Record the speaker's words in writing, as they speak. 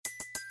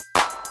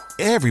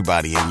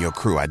Everybody in your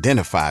crew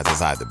identifies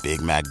as either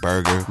Big Mac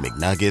Burger,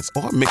 McNuggets,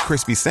 or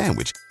McCrispy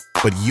Sandwich.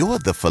 But you're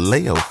the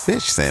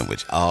Filet-O-Fish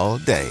Sandwich all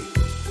day.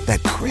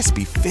 That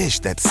crispy fish,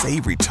 that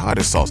savory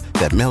tartar sauce,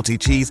 that melty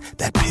cheese,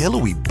 that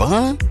pillowy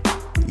bun.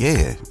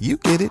 Yeah, you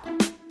get it.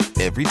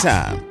 Every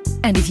time.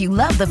 And if you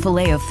love the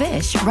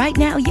Filet-O-Fish, right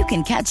now you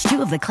can catch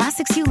two of the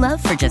classics you love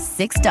for just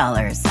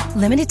 $6.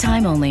 Limited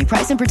time only.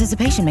 Price and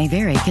participation may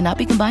vary. Cannot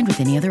be combined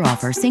with any other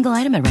offer. Single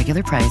item at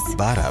regular price.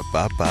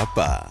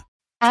 Ba-da-ba-ba-ba.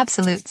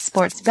 Absolute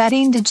sports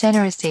betting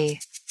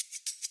degeneracy.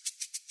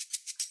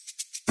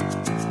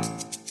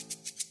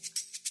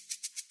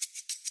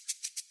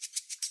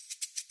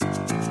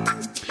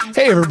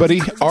 Hey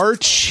everybody,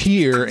 Arch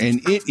here,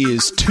 and it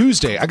is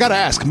Tuesday. I gotta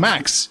ask,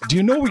 Max, do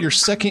you know where your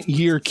second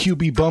year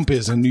QB bump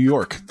is in New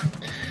York?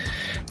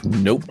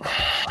 Nope.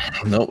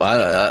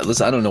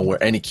 Listen, I don't know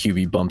where any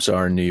QB bumps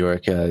are in New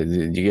York.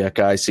 You got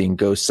guys seeing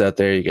ghosts out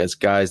there. You got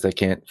guys that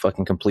can't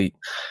fucking complete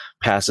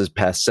passes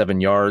past 7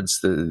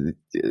 yards.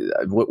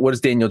 What is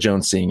Daniel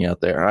Jones seeing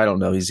out there? I don't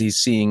know. He's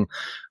seeing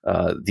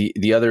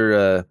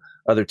the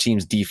other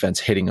team's defense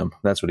hitting him.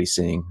 That's what he's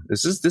seeing.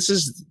 This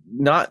is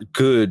not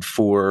good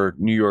for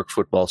New York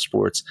football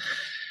sports.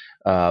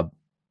 And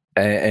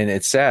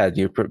it's sad.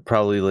 You're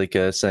probably like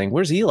saying,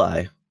 "Where's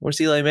Eli? Where's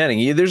Eli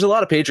Manning?" There's a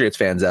lot of Patriots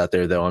fans out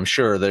there, though. I'm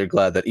sure they're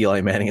glad that Eli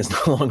Manning is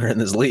no longer in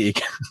this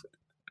league.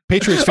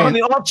 Patriots fans, on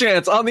the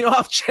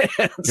off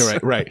chance. You're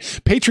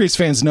right. Patriots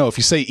fans know if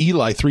you say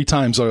Eli 3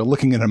 times while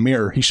looking in a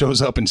mirror, he shows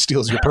up and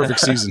steals your perfect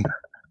season.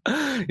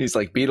 He's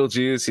like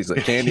Beetlejuice. He's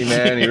like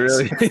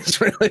Candyman.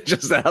 He's really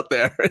just out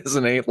there,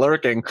 isn't he?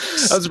 Lurking.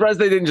 I'm surprised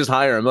they didn't just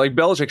hire him. Like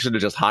Belichick should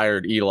have just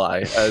hired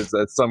Eli as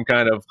some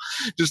kind of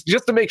just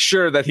to make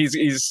sure that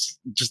he's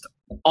just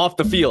off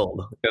the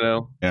field. You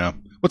know? Yeah.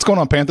 What's going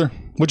on, Panther?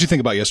 What'd you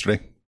think about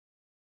yesterday?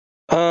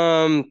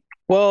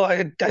 Well,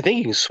 I think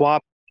you can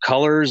swap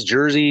colors,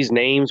 jerseys,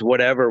 names,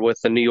 whatever with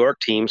the New York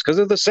teams because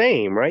they're the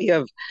same, right? You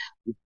have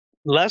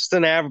less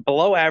than average,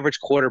 below average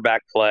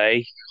quarterback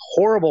play,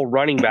 horrible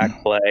running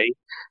back play,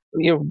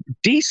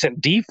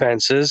 decent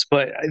defenses.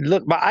 But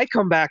look, I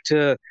come back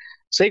to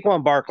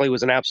Saquon Barkley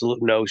was an absolute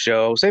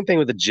no-show. Same thing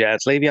with the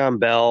Jets. Le'Veon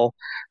Bell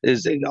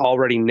is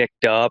already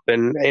nicked up.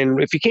 And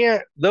if you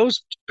can't,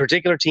 those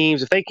particular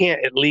teams, if they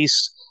can't at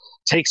least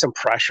take some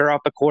pressure off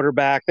the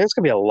quarterback, then it's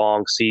going to be a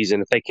long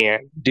season if they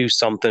can't do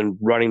something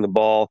running the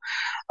ball.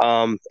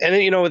 And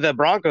then, with the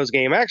Broncos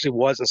game, I actually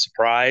wasn't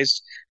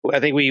surprised.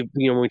 I think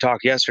when we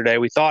talked yesterday,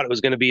 we thought it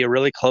was going to be a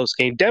really close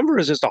game. Denver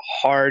is just a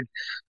hard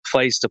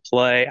place to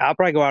play. I'll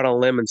probably go out on a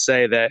limb and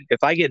say that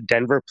if I get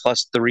Denver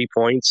plus 3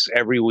 points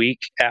every week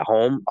at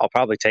home, I'll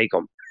probably take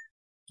them.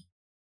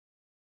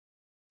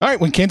 All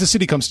right. When Kansas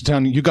City comes to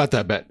town, you got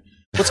that bet.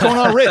 What's going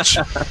on, Rich?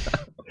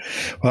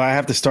 Well, I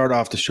have to start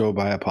off the show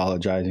by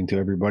apologizing to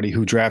everybody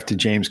who drafted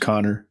James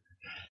Conner.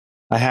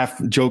 I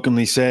half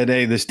jokingly said,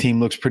 "Hey, this team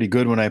looks pretty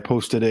good" when I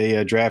posted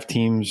a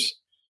DraftKings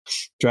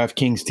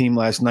team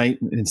last night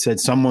and said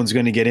someone's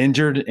going to get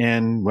injured.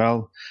 And,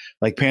 well,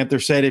 like Panther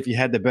said, if you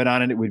had to bet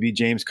on it, it would be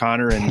James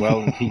Conner. And,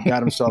 well, he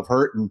got himself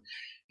hurt. And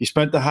you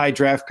spent the high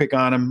draft pick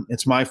on him.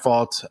 It's my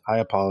fault. I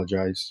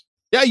apologize.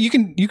 Yeah, you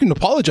can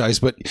apologize,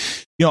 but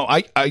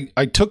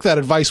I took that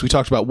advice we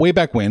talked about way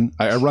back when.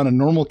 I run a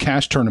normal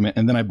cash tournament,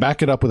 and then I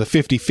back it up with a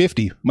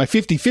 50-50. My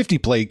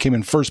 50-50 play came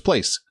in first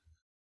place.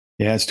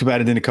 Yeah, it's too bad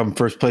it didn't come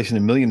first place in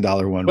the $1 million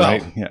one, well,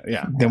 right?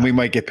 Yeah. Then we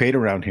might get paid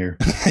around here.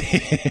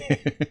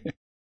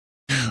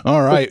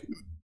 All right.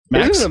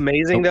 Max? Isn't it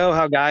amazing, though,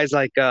 how guys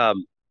like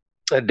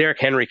Derrick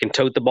Henry can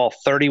tote the ball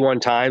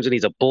 31 times and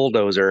he's a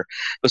bulldozer,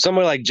 but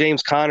somebody like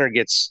James Conner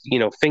gets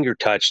finger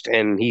touched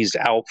and he's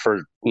out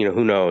for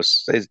who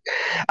knows.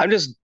 I'm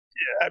just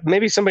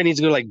maybe somebody needs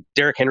to go to like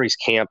Derrick Henry's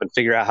camp and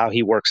figure out how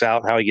he works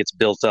out, how he gets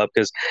built up,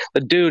 because the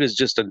dude is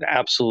just an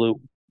absolute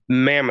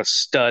mammoth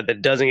stud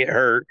that doesn't get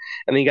hurt,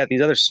 and then you got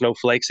these other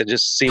snowflakes that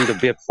just seem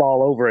to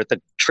fall over at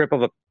the trip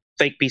of a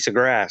fake piece of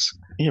grass.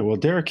 Yeah, well,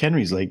 Derrick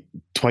Henry's like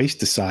twice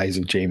the size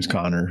of James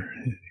Conner.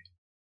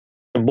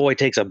 The boy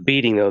takes a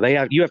beating, though.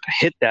 You have to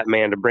hit that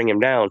man to bring him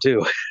down,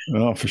 too.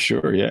 Oh, for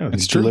sure. Yeah,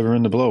 it's he's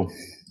delivering the blow.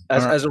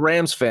 As a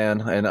Rams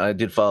fan, and I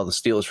did follow the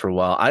Steelers for a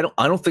while, I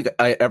don't think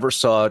I ever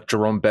saw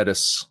Jerome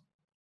Bettis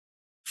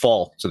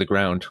fall to the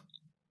ground.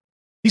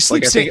 He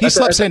slept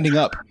standing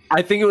up.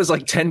 I think it was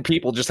like 10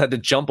 people just had to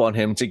jump on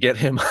him to get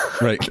him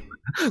right,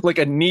 like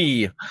a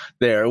knee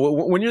there.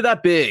 When you're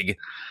that big,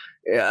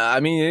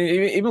 I mean,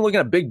 even looking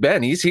at Big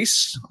Ben,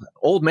 he's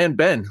old man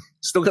Ben,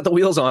 still got the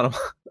wheels on him.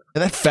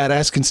 And that fat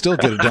ass can still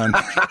get it done.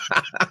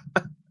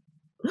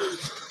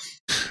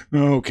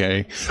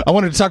 Okay. I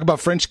wanted to talk about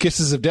French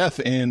kisses of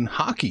death in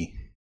hockey.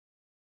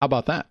 How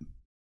about that?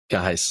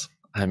 Guys,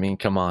 I mean,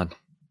 come on.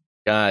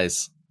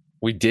 Guys,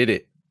 we did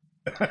it.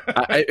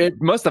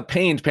 It must have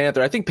pained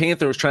Panther. I think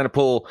Panther was trying to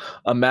pull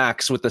a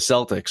max with the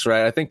Celtics,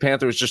 right? I think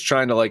Panther was just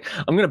trying to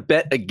I'm going to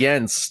bet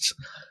against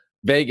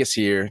Vegas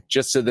here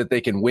just so that they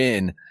can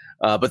win.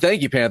 But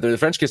thank you, Panther. The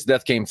French kiss of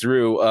death came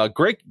through.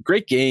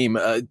 Great game.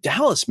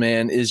 Dallas,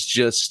 man, is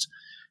just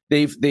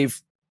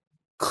they've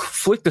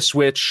flicked the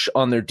switch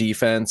on their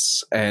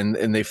defense,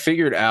 and they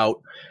figured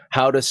out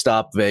how to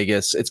stop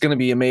Vegas. It's going to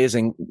be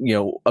amazing,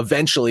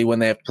 eventually when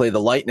they have to play the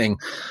Lightning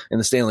in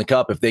the Stanley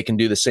Cup, if they can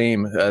do the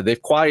same.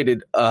 They've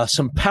quieted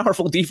some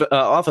powerful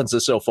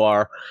offenses so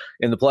far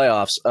in the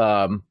playoffs.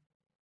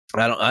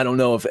 I don't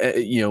know if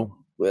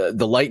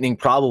the Lightning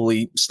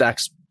probably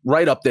stacks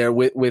right up there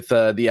with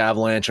the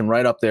Avalanche and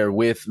right up there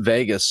with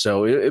Vegas.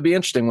 So it'd be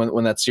interesting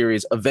when that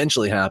series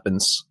eventually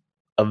happens.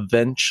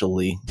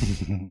 Eventually.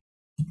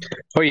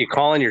 Are you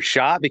calling your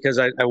shot? Because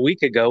a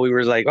week ago we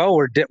were like,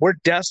 oh, we're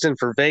destined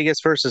for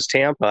Vegas versus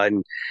Tampa,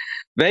 and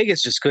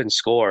Vegas just couldn't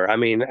score. I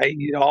mean,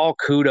 all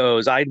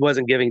kudos. I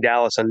wasn't giving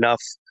Dallas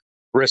enough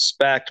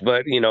respect,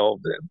 but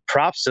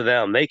props to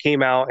them. They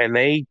came out and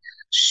they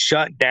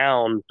shut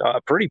down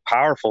a pretty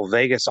powerful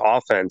Vegas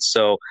offense.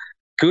 So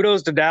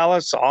kudos to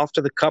Dallas. Off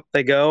to the cup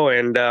they go,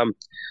 and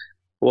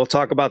we'll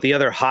talk about the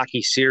other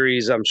hockey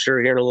series, I'm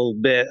sure, here in a little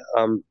bit.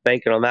 I'm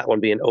banking on that one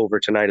being over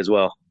tonight as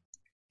well.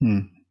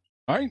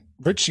 All right,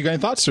 Rich, you got any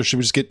thoughts, or should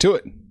we just get to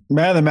it?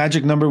 Man, the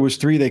magic number was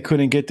 3. They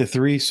couldn't get to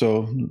 3,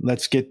 so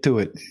let's get to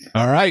it.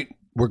 All right,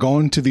 we're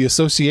going to the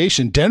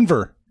association.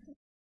 Denver,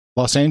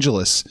 Los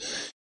Angeles.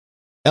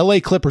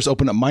 LA Clippers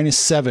open at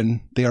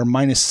 -7. They are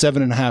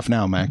 -7.5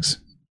 now, Max.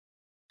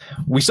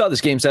 We saw this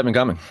Game 7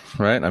 coming,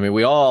 right? I mean,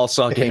 we all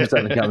saw Game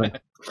 7 coming.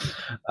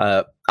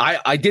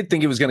 I did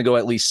think it was going to go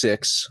at least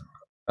 6.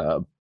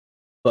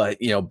 But,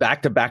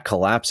 back-to-back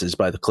collapses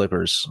by the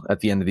Clippers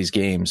at the end of these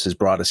games has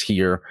brought us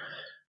here.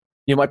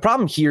 My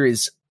problem here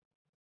is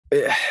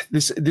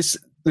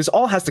this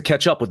all has to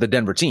catch up with the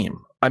Denver team.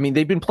 I mean,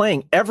 they've been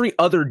playing every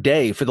other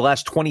day for the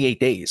last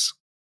 28 days.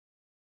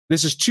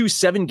 This is 2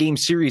 7-game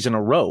series in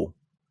a row.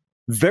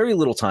 Very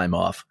little time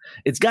off.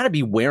 It's got to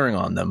be wearing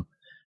on them.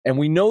 And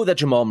we know that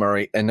Jamal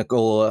Murray and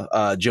Nikola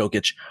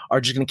Jokic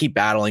are just going to keep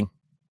battling.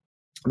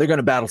 They're going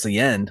to battle to the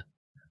end.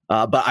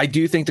 But I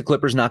do think the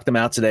Clippers knocked them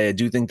out today. I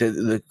do think that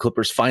the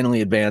Clippers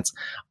finally advance.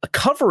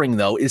 Covering,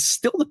 though, is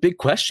still the big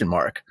question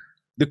mark.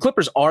 The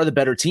Clippers are the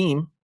better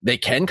team. They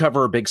can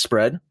cover a big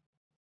spread.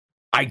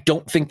 I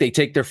don't think they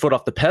take their foot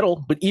off the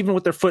pedal, but even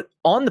with their foot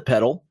on the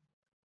pedal,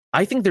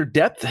 I think their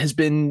depth has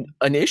been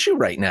an issue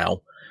right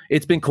now.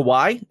 It's been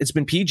Kawhi, it's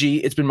been PG,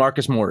 it's been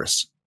Marcus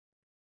Morris.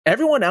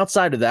 Everyone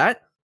outside of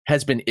that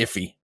has been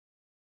iffy.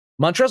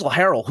 Montrezl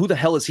Harrell, who the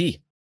hell is he?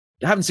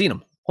 I haven't seen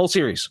him whole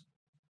series.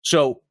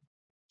 So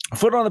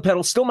foot on the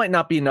pedal still might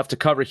not be enough to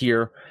cover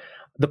here.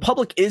 The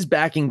public is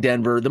backing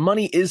Denver. The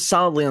money is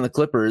solidly on the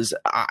Clippers.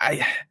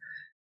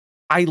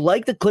 I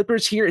like the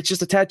Clippers here. It's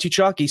just a tad too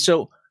chalky.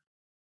 So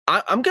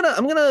I'm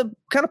gonna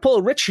kind of pull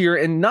a Rich here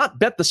and not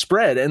bet the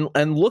spread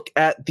and look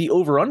at the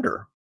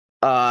over-under.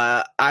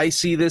 I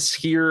see this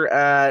here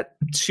at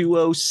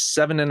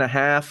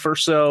 207.5 or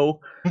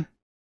so.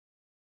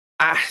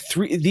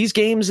 These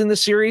games in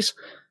this series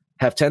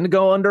have tend to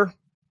go under.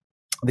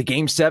 The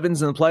Game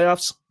 7s in the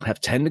playoffs have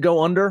tend to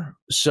go under.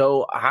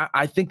 So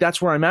I think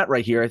that's where I'm at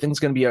right here. I think it's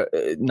going to be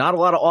not a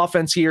lot of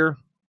offense here.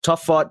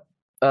 Tough fought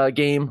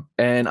game,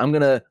 and I'm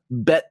going to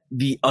bet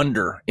the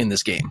under in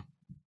this game.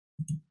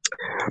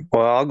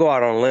 Well, I'll go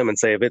out on a limb and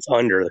say if it's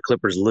under, the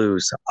Clippers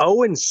lose.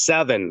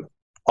 0-7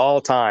 all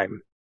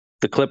time.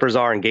 The Clippers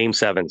are in Game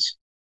 7s.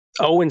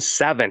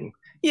 0-7.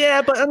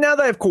 Yeah, but now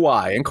they have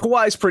Kawhi, and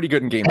Kawhi's pretty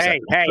good in Game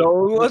 7. Hey, so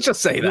let's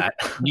just say that.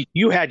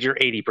 You had your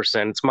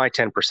 80%. It's my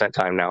 10%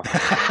 time now.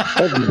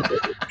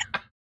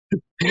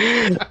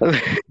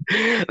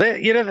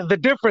 The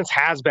difference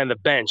has been the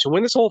bench.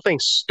 When this whole thing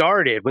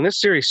started, when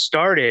this series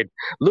started,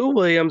 Lou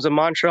Williams and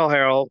Montrezl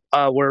Harrell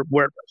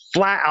were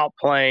flat out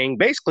playing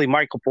basically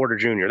Michael Porter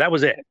Jr. That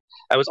was it.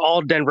 That was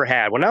all Denver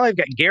had. Well, now they've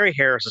got Gary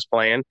Harris is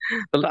playing.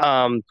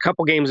 A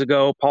couple games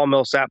ago, Paul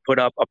Millsap put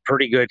up a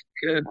pretty good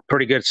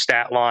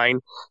stat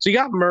line. So you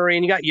got Murray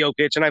and you got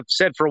Jokic, and I've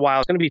said for a while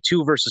it's going to be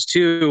 2 versus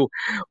 2.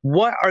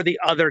 What are the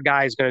other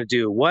guys going to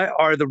do? What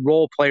are the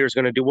role players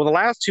going to do? Well, the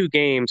last 2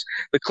 games,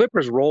 the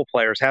Clippers role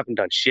players haven't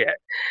done shit.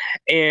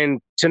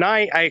 And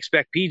tonight, I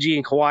expect PG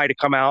and Kawhi to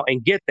come out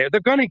and get there. They're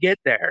going to get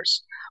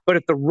theirs. But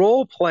if the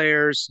role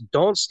players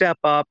don't step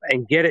up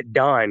and get it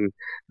done,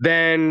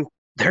 then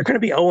they're going to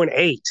be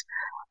 0-8.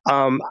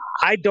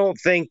 I don't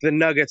think the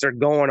Nuggets are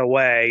going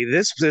away.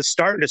 This is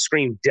starting to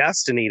scream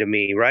destiny to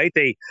me, right?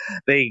 They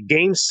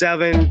Game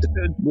 7,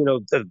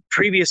 the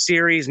previous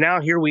series. Now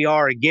here we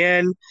are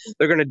again.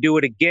 They're going to do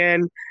it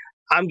again.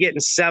 I'm getting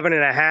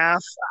 7.5.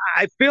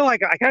 I feel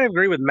like I kind of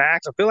agree with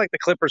Max. I feel like the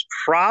Clippers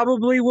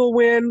probably will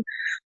win,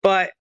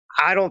 but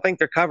I don't think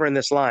they're covering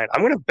this line. I'm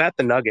going to bet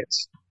the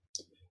Nuggets.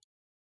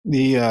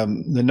 The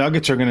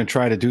Nuggets are going to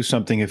try to do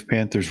something, if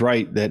Panther's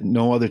right, that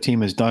no other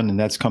team has done, and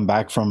that's come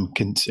back from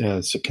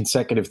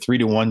consecutive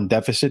 3-1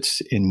 deficits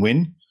in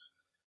win.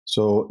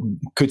 So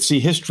could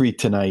see history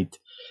tonight.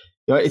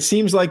 It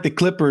seems like the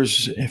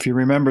Clippers, if you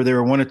remember, there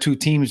were 1 or 2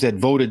 teams that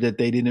voted that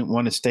they didn't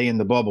want to stay in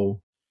the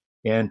bubble.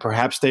 And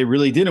perhaps they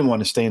really didn't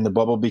want to stay in the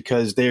bubble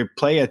because they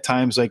play at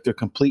times like they're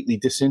completely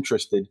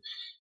disinterested.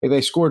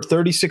 They scored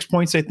 36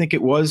 points, I think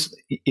it was,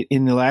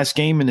 in the last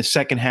game in the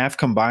second half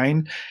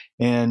combined.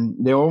 and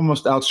they were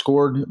almost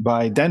outscored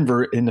by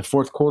Denver in the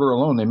fourth quarter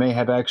alone. They may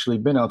have actually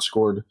been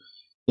outscored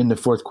in the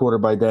fourth quarter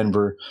by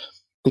Denver.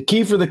 The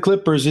key for the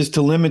Clippers is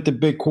to limit the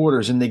big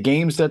quarters. In the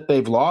games that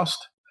they've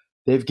lost,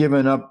 they've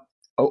given up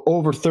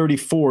over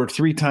 34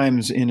 three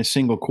times in a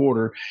single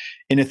quarter.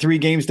 In the 3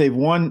 games they've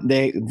won,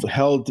 they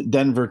held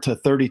Denver to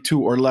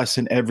 32 or less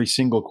in every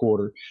single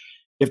quarter.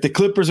 If the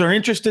Clippers are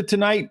interested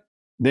tonight,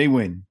 they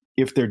win.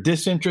 If they're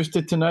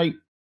disinterested tonight,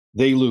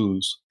 they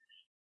lose.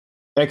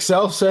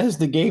 Excel says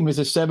the game is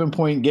a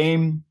 7-point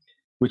game,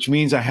 which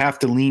means I have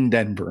to lean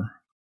Denver.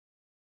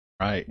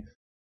 Right.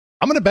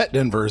 I'm going to bet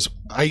Denver's.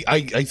 I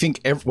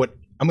think I'm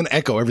going to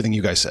echo everything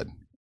you guys said.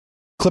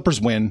 Clippers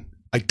win.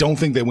 I don't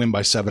think they win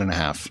by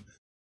 7.5.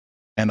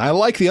 And I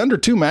like the under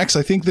too, Max.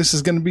 I think this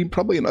is going to be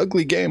probably an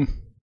ugly game.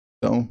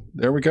 So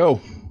there we go.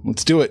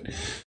 Let's do it.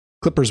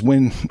 Clippers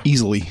win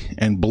easily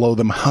and blow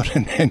them out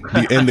and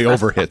the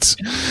over hits.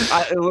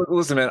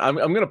 Listen, man, I'm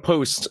going to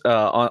post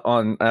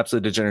on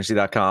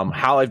absolutedegeneracy.com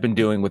how I've been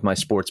doing with my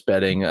sports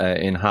betting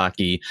in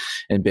hockey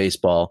and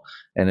baseball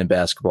and in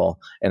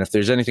basketball. And if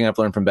there's anything I've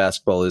learned from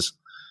basketball is,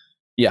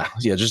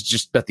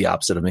 just bet the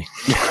opposite of me.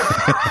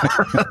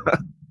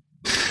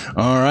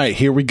 All right,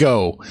 here we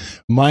go.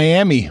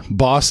 Miami,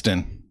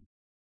 Boston.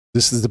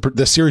 This is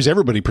the series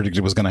everybody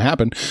predicted was going to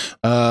happen.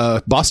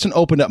 Boston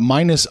opened up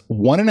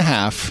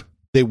 -1.5.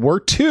 They were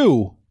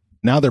 2.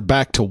 Now they're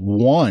back to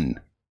 1.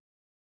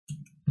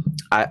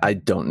 I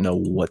don't know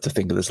what to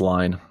think of this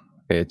line.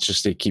 It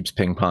keeps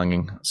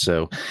ping-ponging.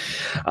 So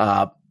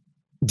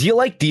do you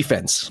like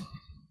defense?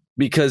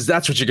 Because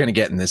that's what you're going to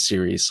get in this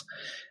series.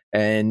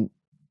 And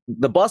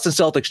the Boston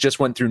Celtics just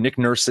went through Nick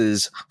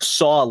Nurse's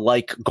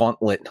saw-like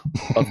gauntlet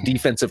of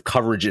defensive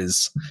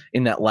coverages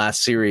in that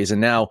last series. And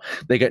now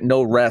they get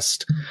no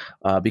rest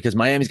because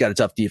Miami's got a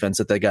tough defense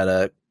that they got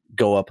to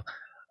go up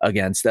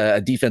against,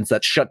 a defense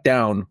that shut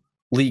down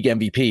league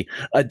MVP,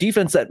 a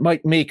defense that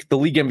might make the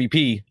league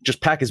MVP just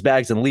pack his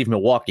bags and leave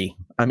Milwaukee.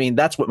 I mean,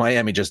 that's what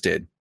Miami just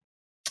did.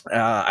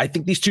 I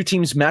think these two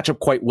teams match up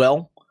quite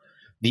well.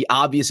 The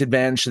obvious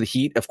advantage to the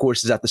Heat, of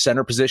course, is at the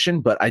center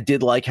position, but I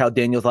did like how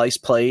Daniel Theis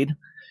played.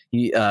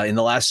 He, in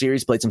the last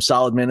series, played some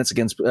solid minutes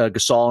against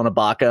Gasol and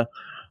Ibaka.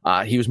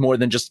 He was more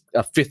than just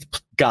a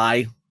fifth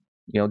guy,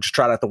 just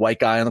trot out the white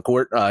guy on the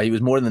court. He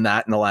was more than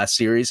that in the last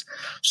series.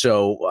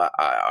 So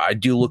I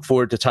do look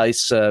forward to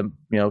Theis,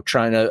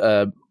 trying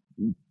to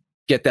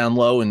get down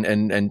low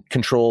and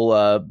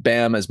control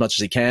Bam as much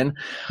as he can.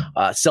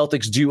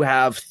 Celtics do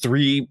have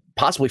 3,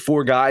 possibly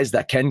 4 guys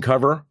that can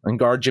cover and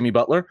guard Jimmy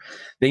Butler.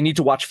 They need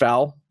to watch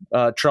foul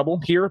trouble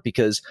here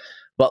because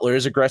Butler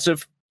is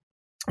aggressive.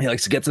 He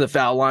likes to get to the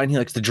foul line. He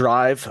likes to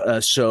drive.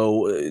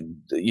 So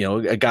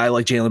a guy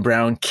like Jaylen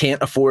Brown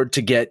can't afford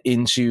to get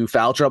into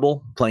foul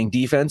trouble playing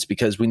defense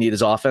because we need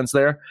his offense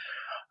there.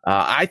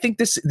 I think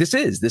this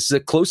is a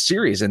close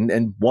series,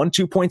 and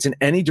 1-2 points in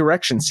any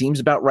direction seems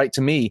about right to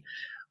me.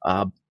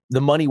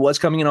 The money was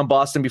coming in on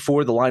Boston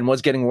before. The line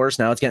was getting worse.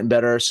 Now it's getting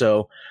better.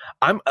 So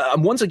I'm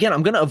once again,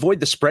 I'm going to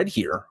avoid the spread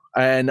here,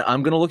 and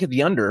I'm going to look at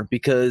the under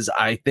because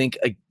I think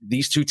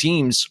these two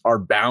teams are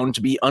bound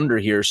to be under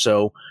here.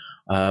 So,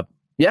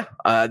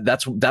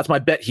 that's my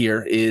bet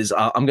here is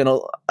I'm going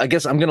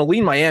to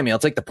lean Miami. I'll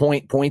take the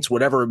points,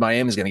 whatever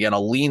Miami's going to get.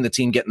 I'll lean the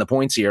team getting the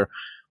points here,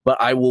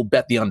 but I will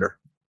bet the under.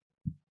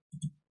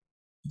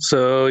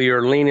 So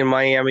you're leaning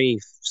Miami,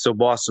 so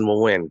Boston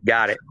will win.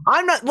 Got it.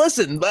 I'm not.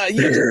 Listen, you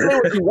can say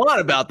what you want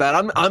about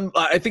that.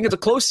 I think it's a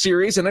close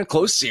series, and in a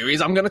close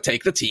series, I'm going to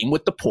take the team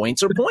with the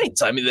points or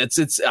points. I mean,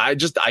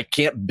 I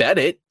can't bet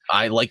it.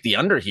 I like the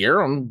under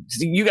here.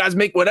 You guys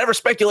make whatever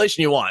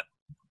speculation you want.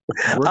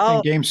 We're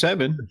in Game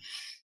 7.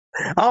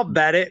 I'll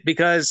bet it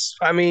because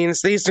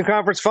it's the Eastern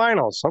Conference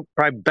Finals. I'll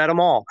probably bet them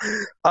all.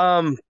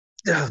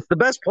 The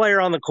best player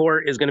on the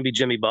court is going to be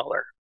Jimmy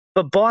Butler,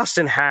 but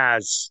Boston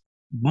has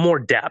more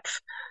depth.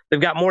 They've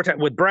got more time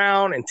with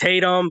Brown and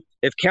Tatum.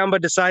 If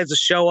Kemba decides to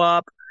show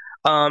up,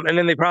 and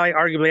then they probably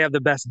arguably have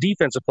the best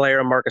defensive player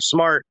in Marcus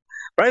Smart.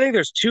 But I think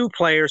there's 2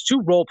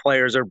 role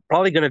players are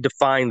probably going to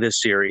define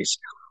this series.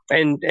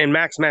 And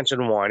Max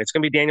mentioned one. It's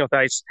going to be Daniel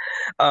Theis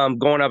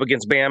going up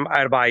against Bam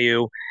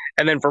Adebayo.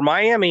 And then for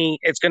Miami,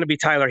 it's going to be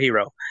Tyler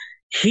Hero.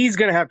 He's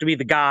going to have to be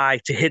the guy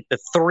to hit the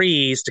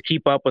threes to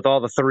keep up with all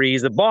the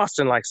threes that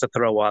Boston likes to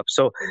throw up.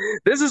 So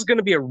this is going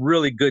to be a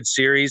really good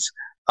series.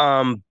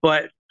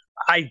 But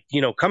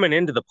coming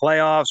into the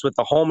playoffs with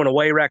the home and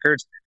away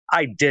records,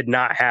 I did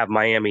not have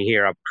Miami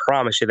here. I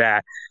promise you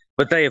that.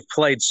 But they have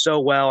played so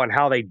well and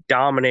how they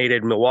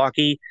dominated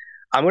Milwaukee.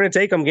 I'm going to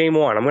take them game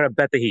 1. I'm going to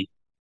bet the Heat.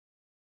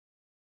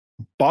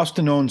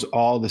 Boston owns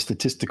all the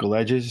statistical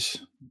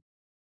edges,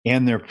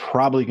 and they're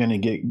probably going to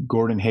get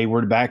Gordon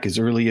Hayward back as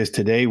early as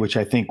today, which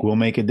I think will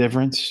make a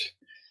difference.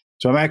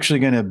 So I'm actually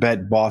going to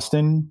bet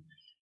Boston,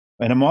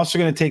 and I'm also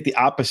going to take the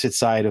opposite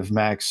side of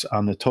Max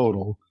on the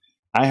total.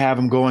 I have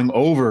them going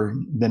over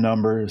the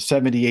number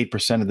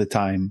 78% of the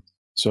time.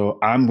 So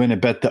I'm going to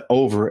bet the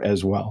over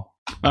as well.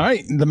 All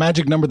right. The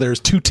magic number there is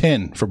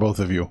 210 for both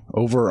of you.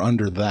 Over or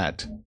under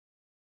that.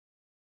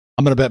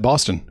 I'm going to bet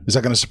Boston. Is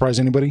that going to surprise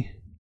anybody?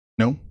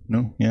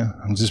 No. Yeah.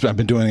 I've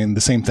been doing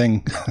the same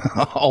thing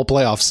all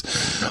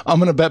playoffs. I'm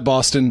going to bet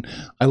Boston.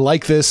 I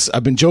like this.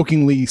 I've been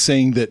jokingly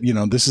saying that,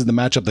 this is the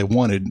matchup they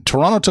wanted.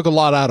 Toronto took a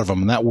lot out of them,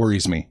 and that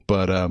worries me.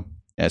 But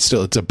it's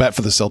a bet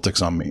for the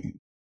Celtics on me.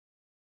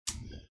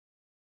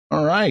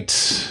 All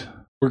right.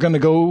 We're going to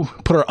go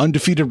put our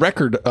undefeated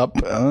record up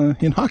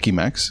in hockey,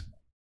 Max.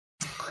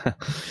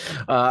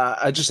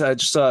 I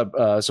just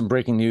saw some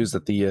breaking news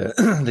that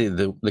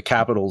the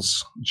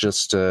Capitals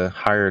just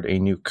hired a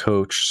new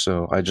coach.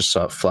 So I just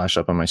saw it flash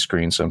up on my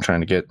screen. So I'm trying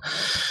to get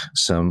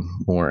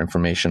some more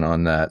information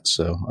on that.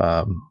 So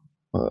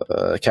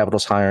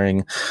Capitals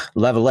hiring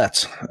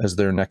Lavalette as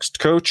their next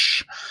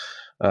coach.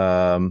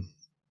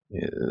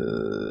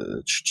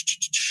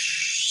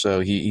 So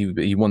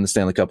he won the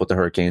Stanley Cup with the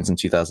Hurricanes in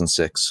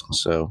 2006.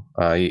 So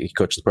he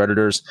coached the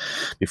Predators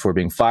before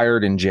being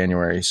fired in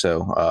January. So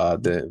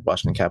the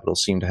Washington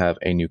Capitals seem to have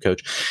a new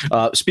coach.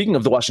 Speaking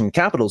of the Washington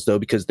Capitals, though,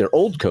 because their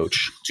old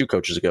coach, 2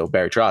 coaches ago,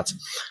 Barry Trotz,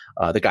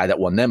 the guy that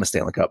won them a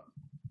Stanley Cup,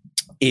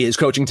 is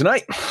coaching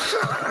tonight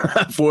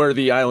for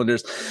the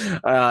Islanders.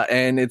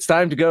 And it's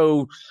time to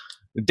go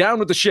down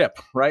with the ship,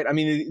 right? I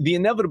mean, the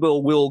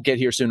inevitable will get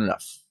here soon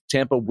enough.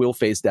 Tampa will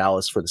face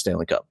Dallas for the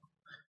Stanley Cup.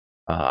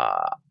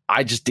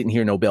 I just didn't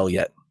hear no bell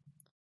yet.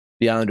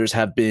 The Islanders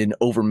have been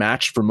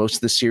overmatched for most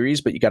of the series,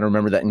 but you got to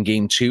remember that in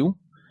game 2,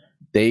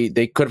 they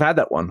could have had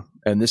that one.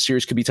 And this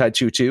series could be tied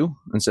 2-2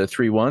 instead of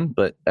 3-1.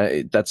 But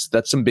that's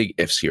some big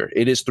ifs here.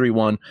 It is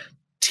 3-1.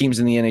 Teams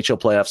in the NHL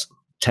playoffs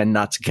tend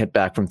not to get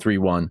back from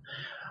 3-1.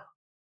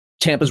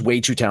 Tampa's way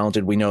too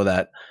talented. We know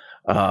that.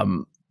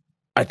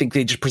 I think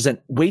they just present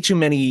way too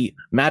many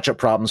matchup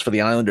problems for the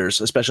Islanders,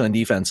 especially on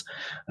defense.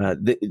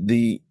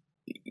 The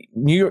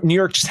New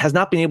York just has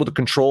not been able to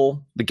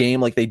control the game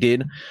like they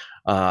did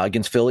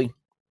against Philly.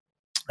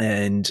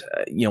 And,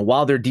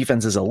 while their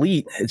defense is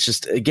elite, it's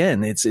just,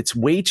 again, it's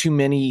way too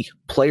many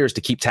players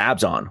to keep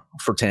tabs on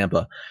for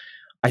Tampa.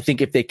 I think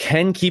if they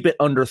can keep it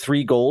under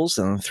 3 goals,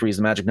 and 3 is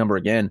the magic number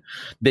again,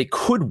 they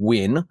could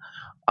win.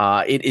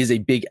 It is a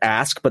big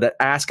ask, but an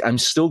ask I'm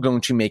still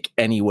going to make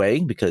anyway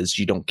because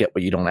you don't get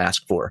what you don't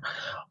ask for.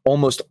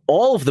 Almost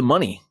all of the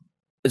money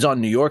is on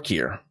New York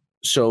here.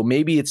 So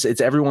maybe it's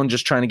everyone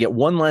just trying to get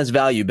one last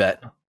value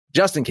bet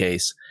just in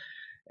case.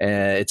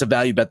 It's a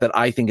value bet that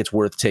I think it's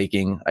worth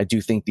taking. I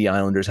do think the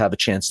Islanders have a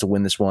chance to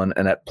win this one,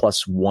 and at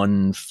plus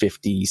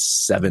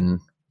 157,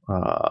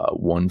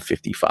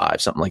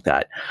 155, something like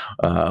that.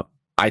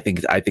 I think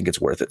it's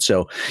worth it.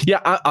 So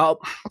yeah, I'll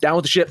down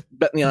with the ship,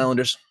 betting the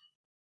Islanders.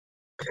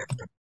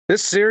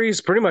 This series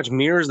pretty much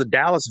mirrors the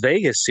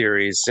Dallas-Vegas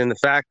series in the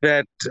fact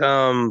that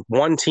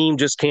one team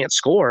just can't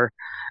score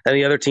and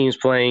the other team's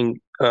playing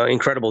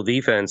incredible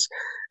defense.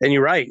 And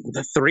you're right,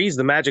 the 3 is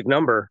the magic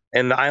number,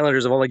 and the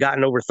Islanders have only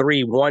gotten over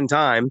 3 one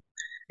time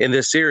in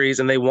this series,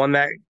 and they won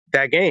that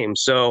game.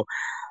 So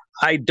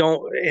I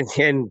don't –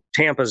 and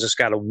Tampa's just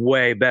got a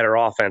way better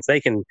offense.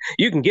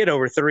 You can get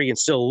over 3 and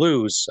still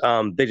lose.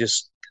 They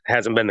just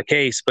hasn't been the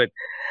case. But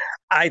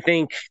I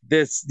think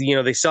this,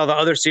 they saw the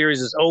other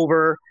series is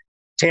over.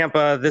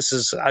 Tampa, this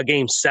is a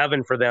game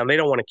 7 for them. They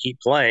don't want to keep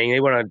playing. They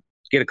want to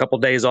get a couple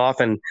days off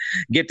and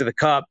get to the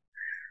Cup.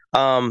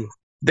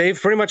 They've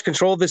pretty much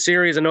controlled this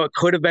series. I know it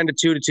could have been to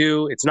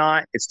 2-2. It's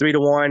not. It's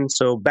 3-1.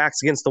 So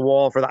backs against the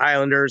wall for the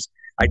Islanders.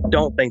 I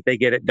don't think they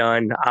get it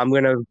done. I'm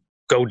going to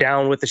go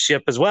down with the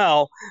ship as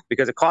well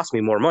because it costs me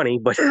more money,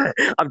 but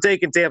I'm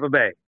taking Tampa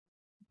Bay.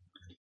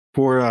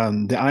 For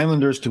the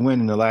Islanders to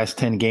win in the last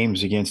 10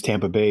 games against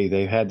Tampa Bay,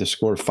 they've had to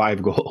score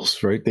 5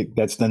 goals, right?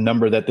 That's the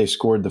number that they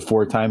scored the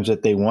 4 times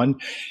that they won.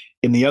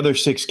 In the other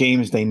 6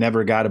 games, they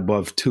never got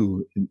above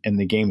 2 in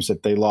the games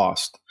that they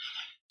lost.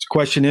 The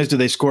question is, do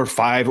they score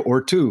 5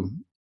 or 2?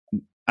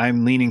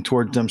 I'm leaning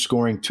towards them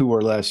scoring 2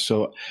 or less.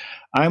 So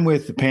I'm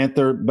with the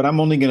Panther, but I'm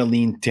only going to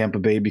lean Tampa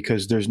Bay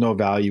because there's no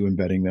value in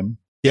betting them.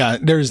 Yeah,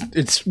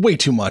 it's way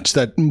too much.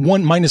 That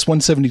minus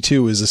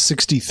 172 is a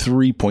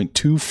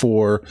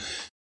 63.24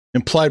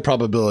 implied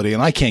probability,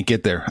 and I can't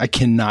get there. I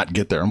cannot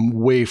get there. I'm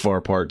way far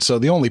apart. So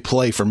the only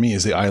play for me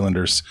is the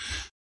Islanders.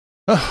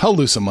 I'll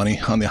lose some money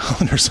on the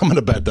Islanders. I'm going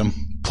to bet them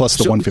plus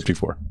the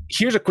 154.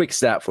 Here's a quick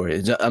stat for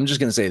you. I'm just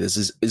going to say this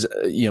is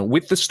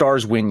with the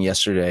Stars win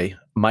yesterday,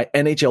 my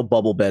NHL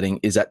bubble betting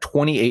is at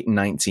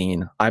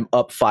 28-19. I'm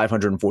up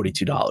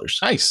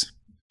 $542. Nice.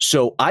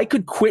 So I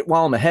could quit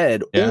while I'm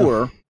ahead,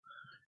 or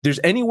there's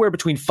anywhere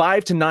between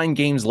 5 to 9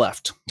 games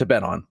left to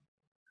bet on.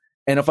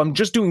 And if I'm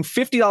just doing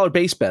 $50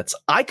 base bets,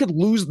 I could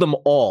lose them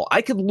all.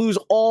 I could lose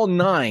all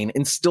 9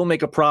 and still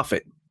make a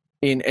profit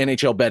in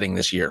NHL betting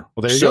this year.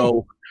 Well, there you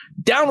go.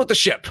 Down with the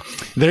ship.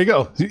 There you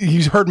go.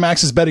 You heard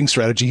Max's betting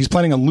strategy. He's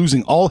planning on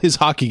losing all his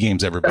hockey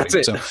games, everybody. That's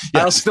it. So,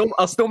 yes.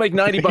 I'll still make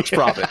 $90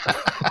 profit.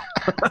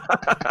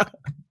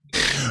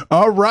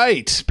 All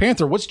right.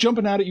 Panther, what's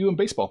jumping out at you in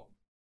baseball?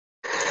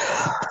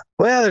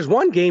 Well, there's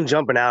one game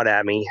jumping out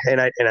at me,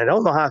 and I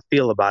don't know how I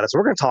feel about it, so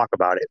we're going to talk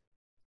about it.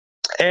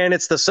 And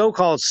it's the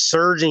so-called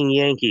surging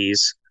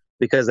Yankees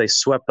because they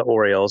swept the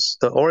Orioles.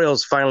 The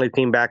Orioles finally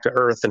came back to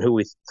earth and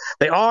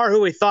they are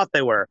who we thought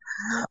they were.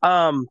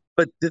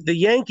 But the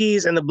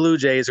Yankees and the Blue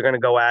Jays are going to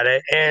go at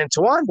it. And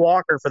Tawan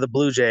Walker for the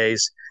Blue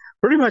Jays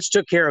pretty much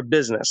took care of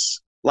business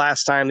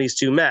last time these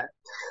two met.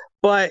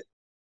 But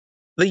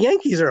the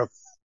Yankees are a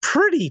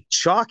pretty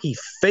chalky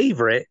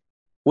favorite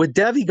with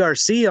Devi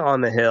Garcia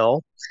on the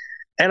hill.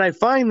 And I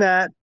find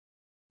that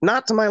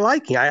not to my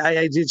liking.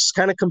 I just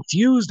kind of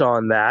confused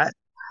on that.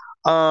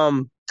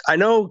 I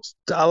know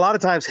a lot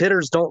of times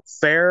hitters don't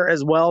fare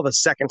as well the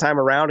second time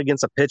around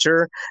against a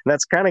pitcher, and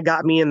that's kind of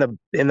got me in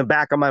the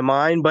back of my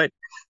mind. But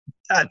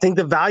I think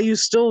the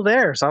value's still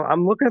there, so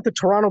I'm looking at the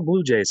Toronto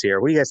Blue Jays here.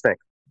 What do you guys think?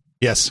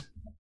 Yes,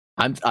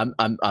 I'm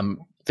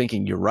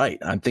thinking you're right.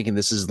 I'm thinking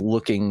this is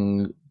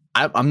looking.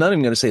 I'm not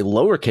even going to say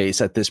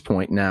lowercase at this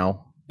point.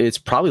 Now it's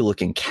probably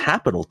looking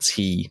capital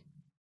T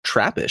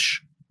trappish.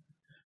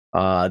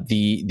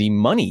 The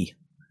money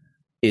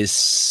is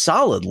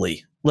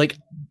solidly like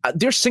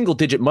there's single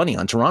digit money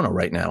on Toronto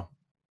right now.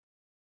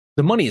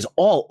 The money is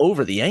all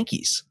over the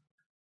Yankees.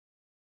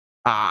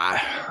 I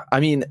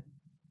mean,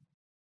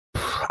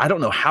 I don't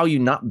know how you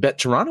not bet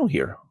Toronto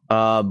here.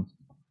 I'm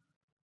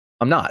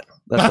not.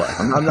 That's why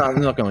I'm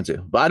not going to.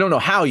 But I don't know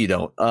how you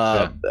don't.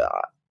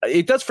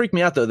 It does freak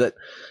me out though that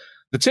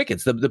the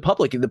tickets, the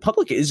public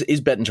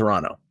is betting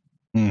Toronto.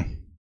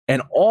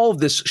 And all of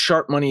this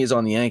sharp money is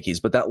on the Yankees,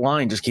 but that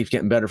line just keeps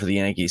getting better for the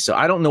Yankees. So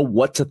I don't know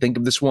what to think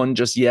of this one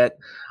just yet.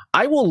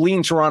 I will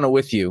lean Toronto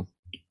with you.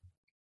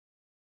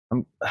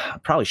 I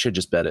probably should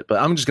just bet it, but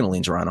I'm just going to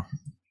lean Toronto.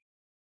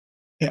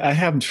 Yeah, I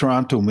have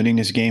Toronto winning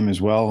this game as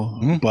well,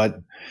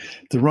 but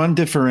the run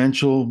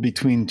differential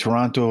between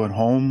Toronto at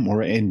home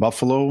or in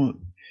Buffalo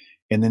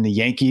and then the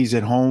Yankees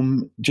at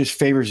home just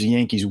favors the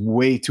Yankees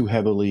way too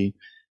heavily.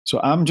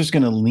 So I'm just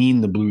going to lean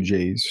the Blue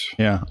Jays.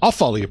 Yeah, I'll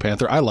follow you,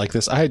 Panther. I like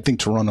this. I think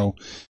Toronto,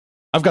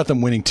 I've got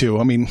them winning too.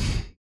 I mean,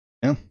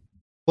 yeah,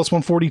 plus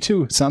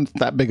 142. It's not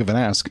that big of an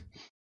ask.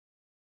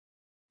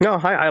 No,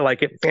 I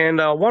like it. And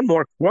one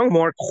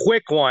more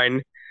quick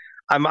one.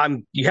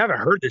 You haven't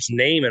heard this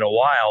name in a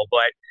while,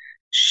 but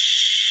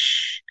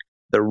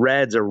the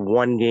Reds are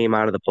one game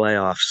out of the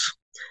playoffs.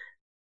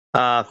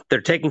 They're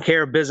taking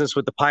care of business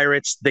with the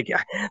Pirates. They're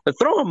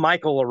throwing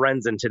Michael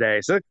Lorenzen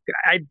today. So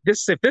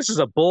if this is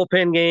a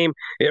bullpen game,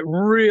 it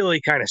really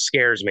kind of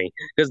scares me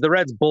because the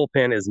Reds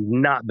bullpen has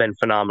not been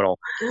phenomenal,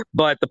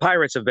 but the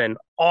Pirates have been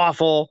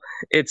awful.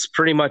 It's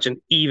pretty much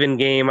an even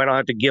game. I don't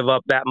have to give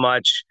up that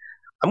much.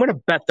 I'm going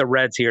to bet the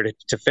Reds here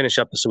to finish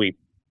up the sweep.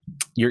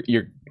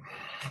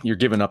 You're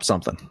giving up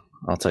something.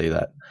 I'll tell you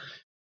that.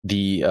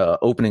 The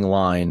opening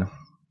line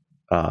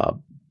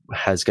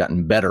has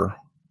gotten better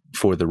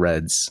for the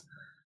Reds.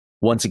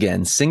 Once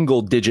again,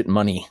 single digit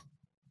money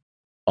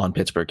on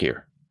Pittsburgh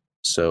here.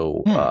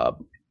 So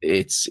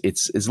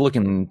it's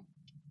looking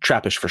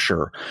trappish for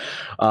sure.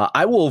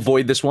 I will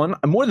avoid this one.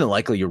 More than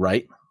likely, you're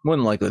right. More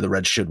than likely, the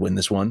Reds should win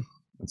this one.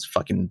 It's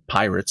fucking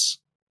Pirates.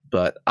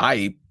 But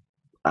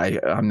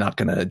I'm not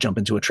going to jump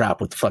into a trap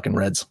with the fucking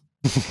Reds.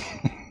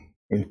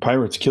 The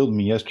Pirates killed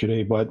me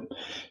yesterday, but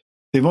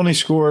they've only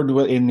scored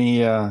in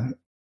the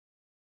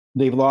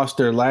they've lost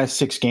their last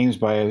 6 games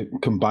by a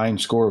combined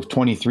score of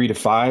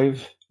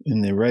 23-5,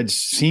 and the Reds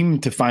seem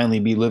to finally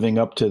be living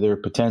up to their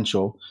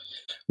potential.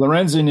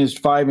 Lorenzen is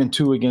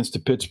 5-2 against the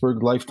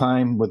Pittsburgh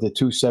lifetime with a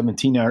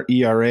 2.17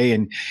 ERA,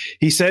 and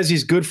he says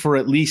he's good for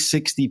at least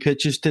 60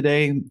 pitches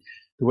today.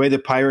 The way the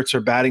Pirates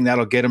are batting,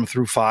 that'll get him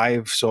through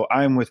 5. So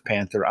I'm with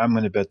Panther. I'm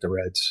going to bet the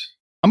Reds.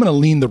 I'm going to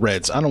lean the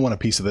Reds. I don't want a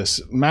piece of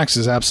this. Max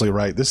is absolutely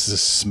right. This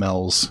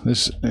smells.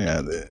 This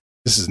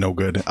is no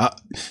good.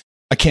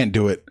 I can't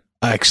do it.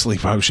 I actually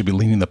probably should be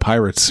leaning the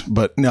Pirates,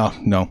 but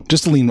no,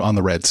 just lean on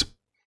the Reds.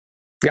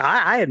 Yeah,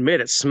 I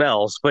admit it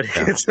smells, but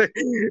it's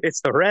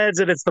the Reds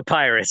and it's the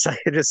Pirates. I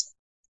just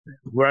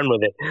run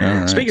with it.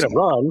 Right. Speaking of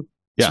run,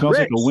 it smells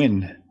like a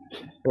win.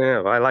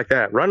 Yeah, I like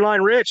that. Run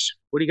line, Rich.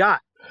 What do you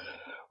got?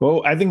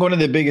 Well, I think one of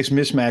the biggest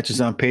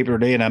mismatches on paper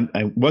today, and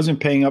I wasn't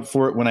paying up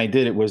for it when I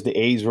did it, was the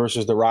A's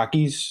versus the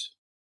Rockies.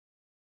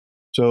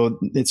 So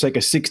it's like a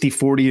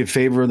 60-40 in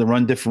favor of the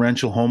run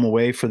differential home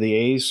away for the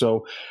A's.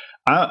 So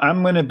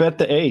I'm going to bet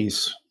the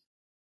A's.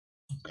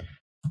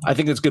 I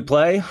think it's good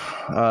play.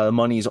 The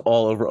money's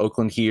all over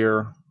Oakland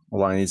here. The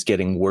line is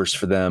getting worse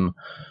for them.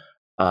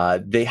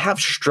 They have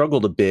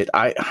struggled a bit.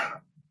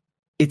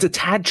 It's a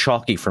tad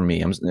chalky for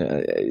me.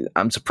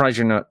 I'm surprised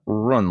you're not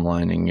run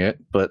lining it,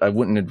 but I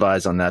wouldn't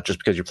advise on that just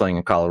because you're playing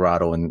in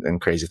Colorado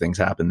and crazy things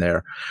happen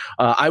there.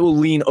 I will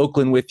lean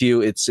Oakland with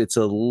you. It's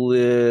a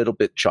little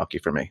bit chalky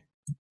for me.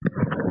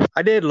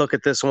 I did look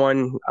at this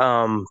one.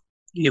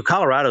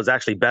 Colorado is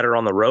actually better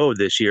on the road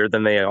this year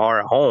than they are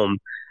at home,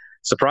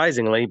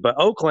 surprisingly. But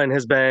Oakland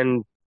has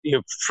been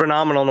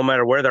phenomenal no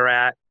matter where they're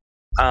at.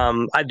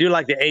 I do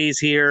like the A's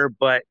here,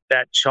 but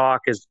that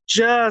chalk is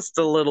just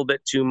a little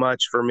bit too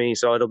much for me,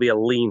 so it'll be a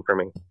lean for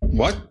me.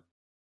 What?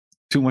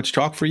 Too much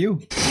chalk for you?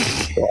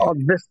 Well,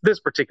 this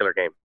particular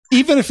game.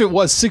 Even if it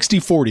was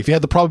 60-40, if you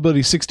had the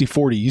probability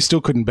 60-40, you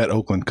still couldn't bet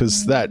Oakland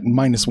because that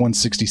minus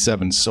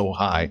 167 is so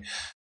high.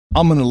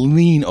 I'm going to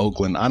lean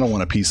Oakland. I don't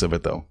want a piece of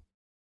it, though.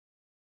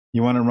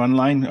 You want a run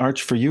line,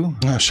 Arch, for you?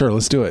 Sure,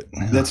 let's do it.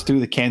 Let's do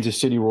the Kansas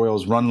City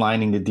Royals run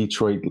lining the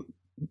Detroit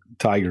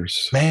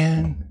Tigers.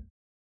 Man.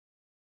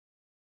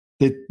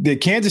 The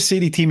Kansas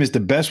City team is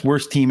the best,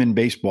 worst team in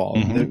baseball.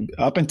 Mm-hmm.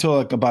 Up until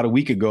about a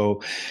week ago,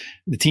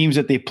 the teams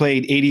that they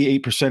played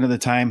 88% of the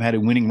time had a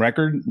winning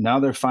record. Now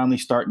they're finally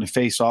starting to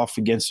face off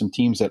against some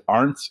teams that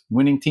aren't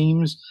winning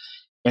teams,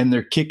 and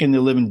they're kicking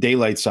the living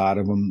daylights out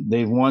of them.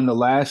 They've won the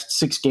last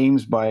 6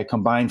 games by a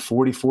combined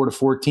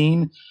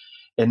 44-14,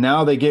 and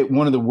now they get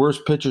one of the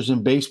worst pitchers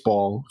in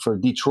baseball for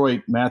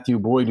Detroit, Matthew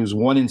Boyd, who's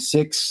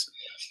 1-6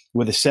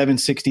 with a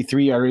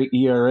 7.63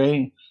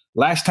 ERA.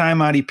 Last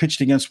time out, he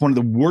pitched against one of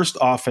the worst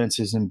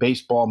offenses in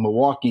baseball,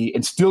 Milwaukee,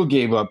 and still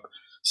gave up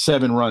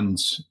 7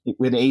 runs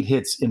with 8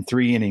 hits in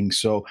 3 innings.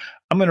 So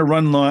I'm going to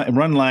run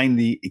line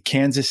the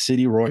Kansas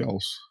City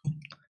Royals.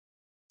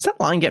 Is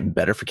that line getting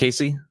better for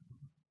Casey?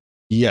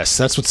 Yes,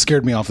 that's what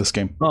scared me off this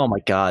game. Oh, my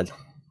God.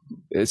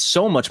 There's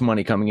so much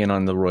money coming in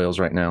on the Royals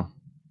right now.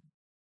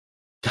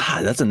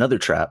 God, that's another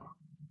trap.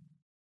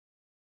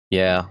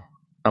 Yeah,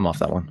 I'm off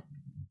that one.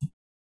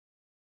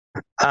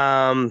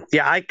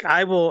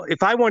 I will.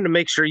 If I wanted to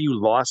make sure you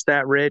lost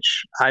that,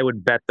 Rich, I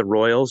would bet the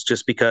Royals,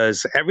 just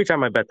because every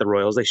time I bet the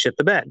Royals, they shit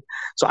the bed.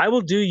 So I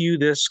will do you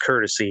this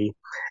courtesy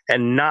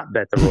and not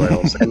bet the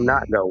Royals and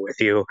not go with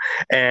you,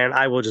 and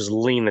I will just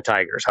lean the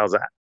Tigers. How's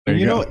that?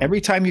 You know, every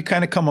time you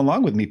kind of come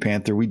along with me,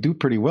 Panther, we do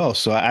pretty well.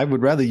 So I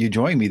would rather you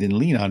join me than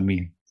lean on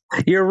me.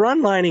 You're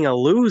run lining a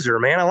loser,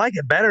 man. I like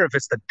it better if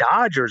it's the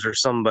Dodgers or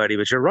somebody,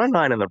 but you're run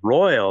lining the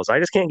Royals. I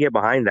just can't get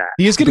behind that.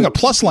 He is getting a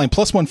plus line,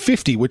 plus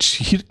 150,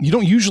 which you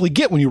don't usually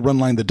get when you run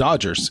line the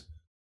Dodgers.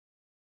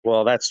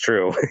 Well, that's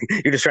true.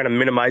 You're just trying to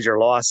minimize your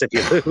loss if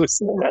you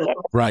lose.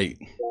 Right.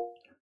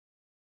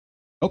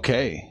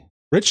 Okay.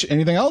 Rich,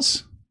 anything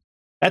else?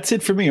 That's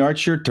it for me.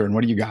 Arch, your turn.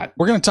 What do you got?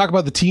 We're going to talk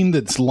about the team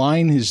that's the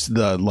line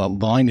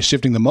is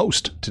shifting the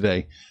most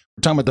today.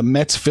 We're talking about the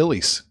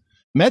Mets-Phillies.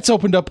 Mets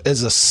opened up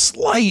as a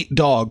slight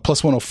dog,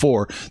 plus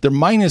 104. They're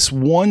minus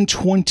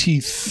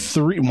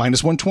 123,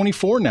 minus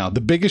 124 now. The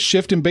biggest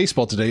shift in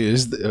baseball today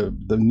is the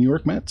New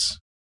York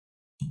Mets.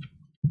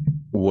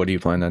 What do you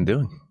plan on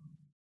doing?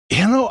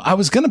 You know, I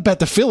was going to bet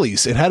the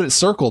Phillies. It had it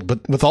circled,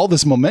 but with all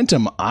this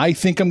momentum, I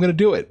think I'm going to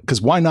do it.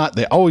 Because why not?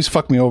 They always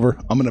fuck me over.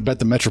 I'm going to bet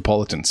the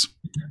Metropolitans.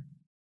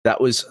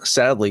 That was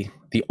sadly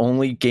the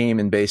only game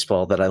in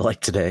baseball that I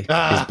like today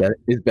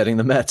is betting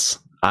the Mets.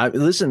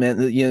 Listen, man,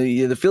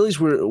 the Phillies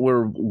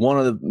were one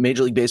of the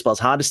Major League Baseball's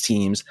hottest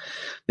teams.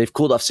 They've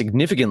cooled off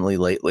significantly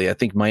lately. I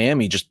think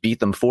Miami just beat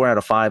them 4 out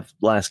of 5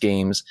 last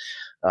games.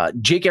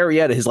 Jake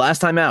Arrieta, his last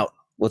time out,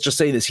 let's just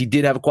say this, he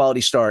did have a quality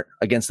start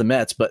against the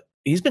Mets, but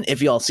he's been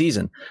iffy all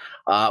season.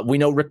 We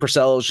know Rick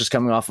Porcello is just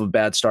coming off of a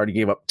bad start. He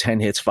gave up 10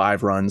 hits,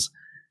 5 runs.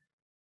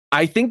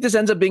 I think this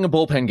ends up being a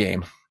bullpen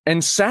game.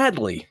 And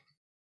sadly,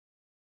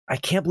 I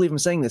can't believe I'm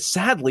saying this.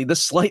 Sadly, the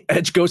slight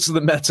edge goes to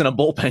the Mets in a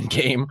bullpen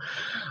game.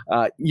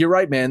 You're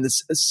right, man.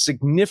 This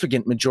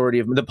significant majority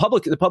of the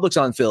public's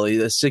on Philly.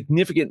 The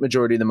significant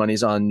majority of the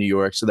money's on New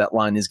York, so that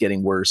line is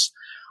getting worse.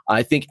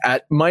 I think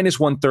at minus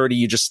 130,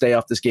 you just stay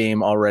off this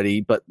game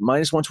already. But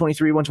minus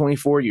 123,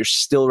 124, you're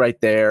still right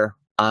there.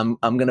 I'm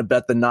going to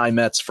bet the Nye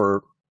Mets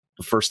for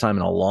the first time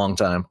in a long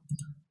time.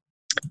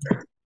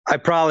 I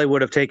probably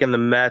would have taken the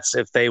Mets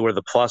if they were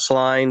the plus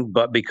line,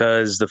 but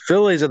because the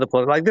Phillies are the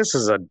plus, like this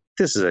is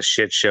a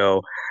shit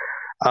show.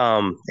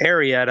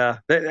 Arrieta,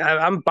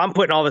 I'm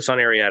putting all this on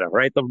Arrieta,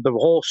 right? The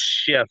whole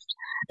shift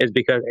is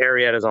because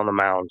Arrieta's on the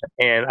mound,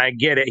 and I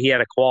get it. He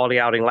had a quality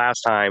outing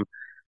last time.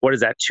 What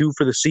is that, 2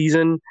 for the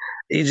season?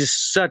 He's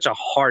just such a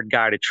hard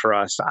guy to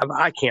trust.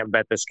 I can't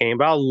bet this game,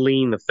 but I'll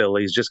lean the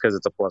Phillies just because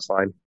it's a plus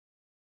line.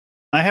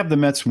 I have the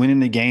Mets winning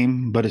the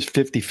game, but it's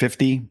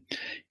 50-50.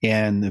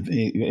 And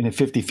in a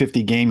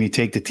 50-50 game, you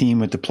take the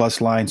team with the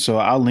plus line. So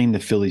I'll lean the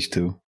Phillies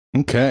too.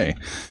 Okay.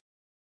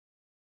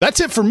 That's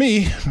it for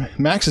me.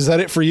 Max, is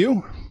that it for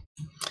you?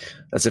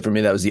 That's it for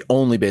me. That was the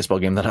only baseball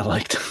game that I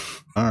liked.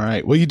 All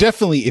right. Well, you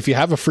definitely, if you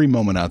have a free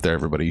moment out there,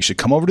 everybody, you should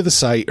come over to the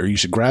site or you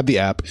should grab the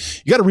app.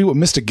 You got to read what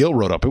Mr. Gill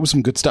wrote up. It was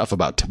some good stuff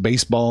about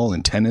baseball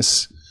and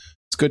tennis.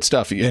 It's good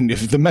stuff. And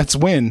if the Mets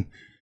win,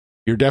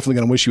 you're definitely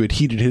going to wish you had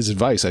heeded his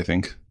advice, I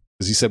think.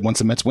 Because he said once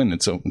the Mets win,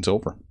 it's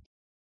over.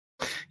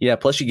 Yeah,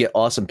 plus you get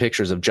awesome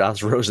pictures of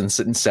Josh Rosen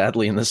sitting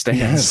sadly in the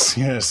stands.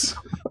 Yes.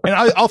 And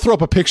I'll throw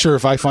up a picture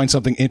if I find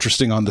something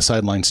interesting on the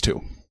sidelines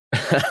too.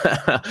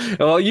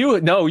 Well,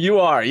 you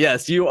are.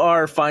 Yes, you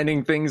are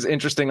finding things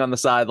interesting on the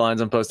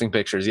sidelines and posting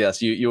pictures. Yes,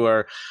 you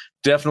are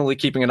definitely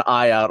keeping an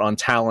eye out on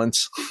talent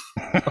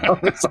on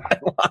the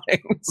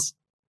sidelines.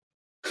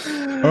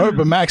 All right,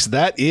 but Max,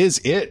 that is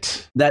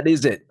it. That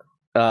is it.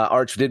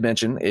 Arch did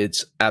mention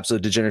it's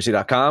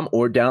absolutedegeneracy.com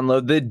or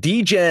download the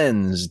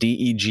Degens,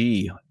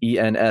 DEGENS !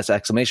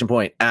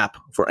 App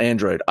for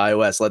Android,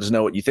 iOS. Let us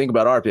know what you think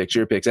about our picks,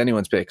 your picks,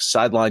 anyone's picks,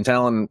 sideline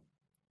talent,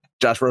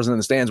 Josh Rosen in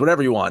the stands,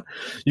 whatever you want.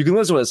 You can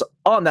listen to us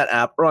on that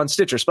app or on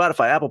Stitcher,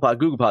 Spotify, Apple Pod,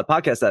 Google Pod,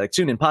 Podcast Addict,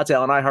 TuneIn,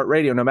 Podtail, and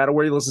iHeartRadio. No matter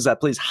where you listen to that,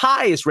 please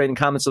highest rating,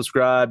 comment,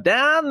 subscribe,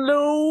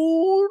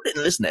 download, and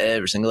listen to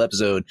every single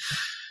episode.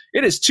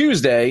 It is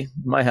Tuesday.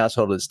 My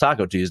household is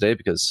Taco Tuesday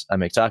because I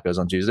make tacos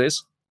on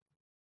Tuesdays.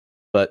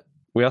 But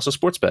we also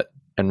sports bet.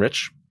 And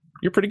Rich,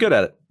 you're pretty good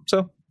at it.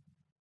 So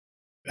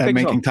at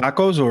making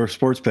tacos or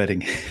sports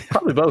betting?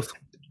 Probably both.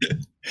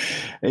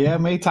 Yeah, I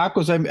made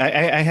tacos.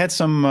 I had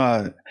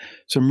some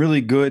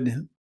really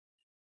good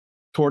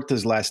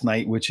tortas last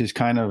night, which is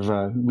kind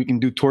of we can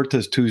do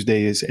tortas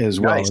Tuesday as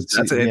well. Nice.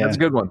 That's a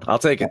good one. I'll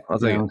take it.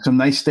 Some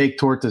nice steak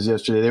tortas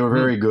yesterday. They were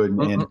very good,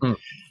 man.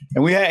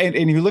 And we had, and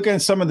if you look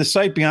at some of the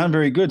site Beyond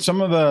Very Good, some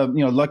of the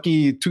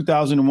Lucky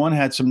 2001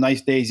 had some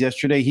nice days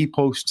yesterday. He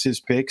posts his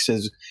picks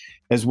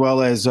as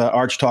well as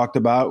Arch talked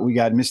about. We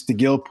got Mr.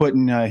 Gill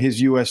putting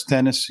his U.S.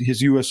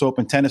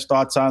 Open tennis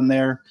thoughts on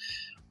there.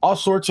 All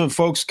sorts of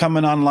folks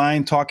coming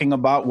online talking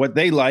about what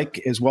they like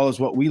as well as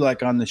what we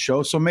like on the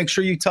show. So make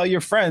sure you tell your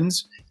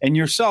friends and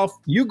yourself.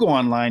 You go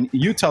online,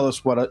 you tell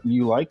us what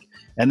you like,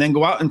 and then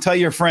go out and tell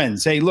your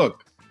friends, hey,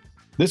 look,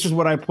 this is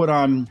what I put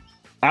on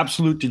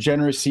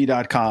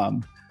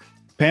AbsoluteDegeneracy.com.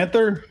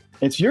 Panther,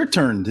 it's your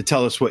turn to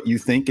tell us what you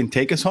think and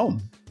take us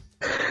home.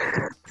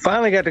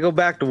 Finally got to go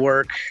back to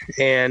work,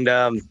 and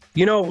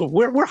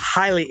we're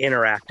highly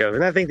interactive,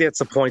 and I think that's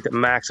the point that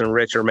Max and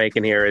Rich are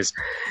making here is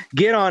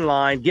get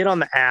online, get on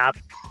the app,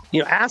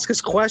 ask us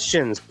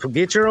questions,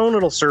 get your own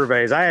little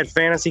surveys. I had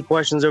fantasy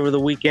questions over the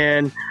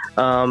weekend,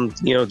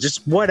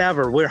 just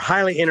whatever. We're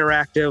highly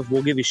interactive.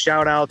 We'll give you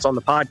shout outs on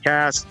the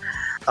podcast.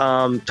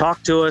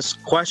 Talk to us,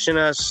 question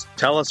us,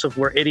 tell us if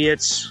we're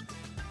idiots,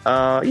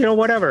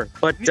 whatever.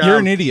 But you're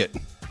an idiot.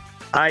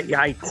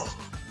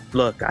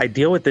 Look, I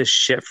deal with this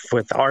shit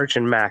with Arch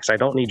and Max. I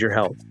don't need your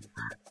help,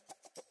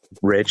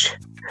 Rich.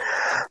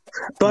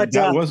 But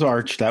that was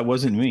Arch. That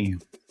wasn't me.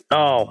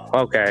 Oh,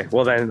 okay.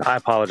 Well, then I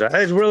apologize.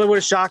 It really would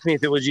have shocked me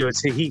if it was you.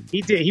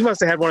 He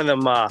must have had one of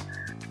them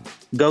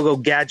go-go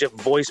gadget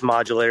voice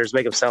modulators,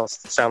 make him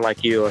sound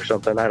like you or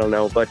something. I don't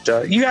know. But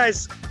you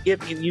guys,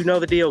 you know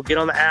the deal. Get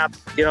on the app.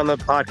 Get on the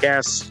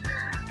podcast.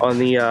 On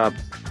the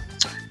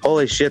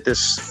holy shit,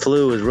 this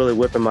flu is really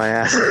whipping my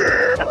ass.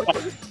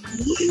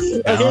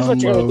 Here's what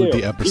you're gonna do.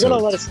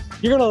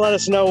 You're gonna let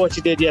us know what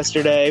you did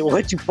yesterday,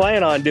 what you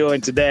plan on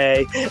doing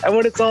today, and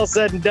when it's all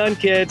said and done,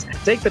 kids,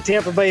 take the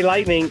Tampa Bay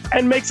Lightning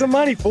and make some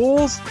money,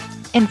 fools.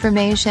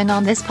 Information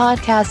on this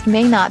podcast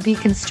may not be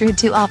construed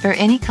to offer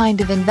any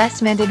kind of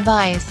investment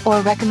advice or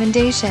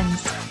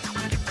recommendations.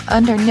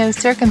 Under no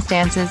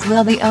circumstances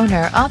will the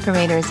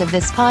owner-operators of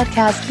this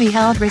podcast be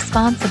held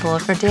responsible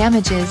for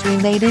damages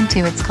related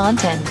to its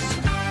contents.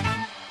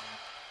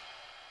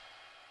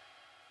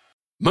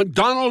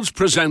 McDonald's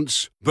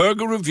presents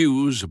Burger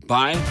Reviews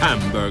by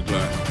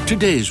Hamburglar.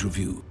 Today's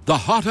review, the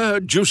hotter,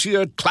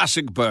 juicier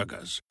classic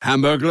burgers.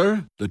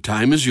 Hamburglar, the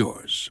time is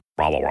yours.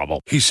 Robble,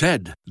 robble. He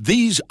said,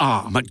 these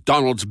are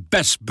McDonald's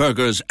best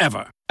burgers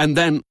ever. And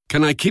then,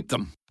 can I keep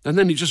them? And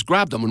then he just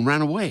grabbed them and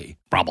ran away.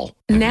 Robble.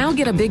 Now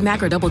get a Big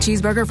Mac or double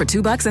cheeseburger for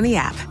 $2 in the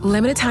app.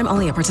 Limited time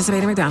only at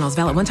participating McDonald's.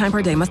 Valid one time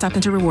per day. Must opt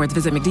into rewards.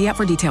 Visit McD app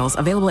for details.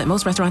 Available at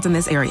most restaurants in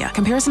this area.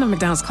 Comparison of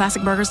McDonald's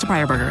classic burgers to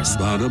prior burgers.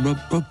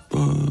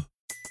 Ba-da-ba-ba-ba.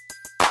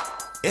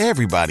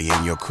 Everybody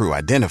in your crew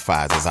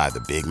identifies as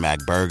either Big Mac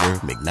Burger,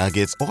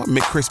 McNuggets, or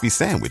McCrispy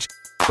Sandwich.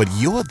 But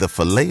you're the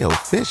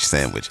Filet-O-Fish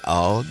Sandwich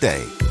all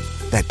day.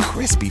 That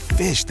crispy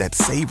fish, that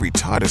savory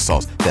tartar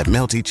sauce, that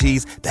melty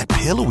cheese, that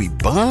pillowy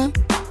bun.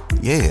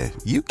 Yeah,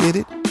 you get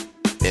it.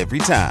 Every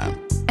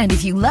time. And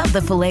if you love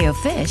the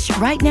Filet-O-Fish,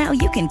 right now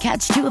you can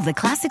catch two of the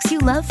classics you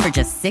love for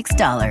just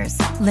 $6.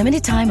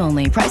 Limited time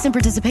only. Price and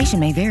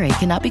participation may vary.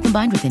 Cannot be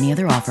combined with any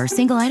other offer.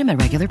 Single item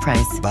at regular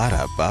price.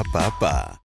 Ba-da-ba-ba-ba.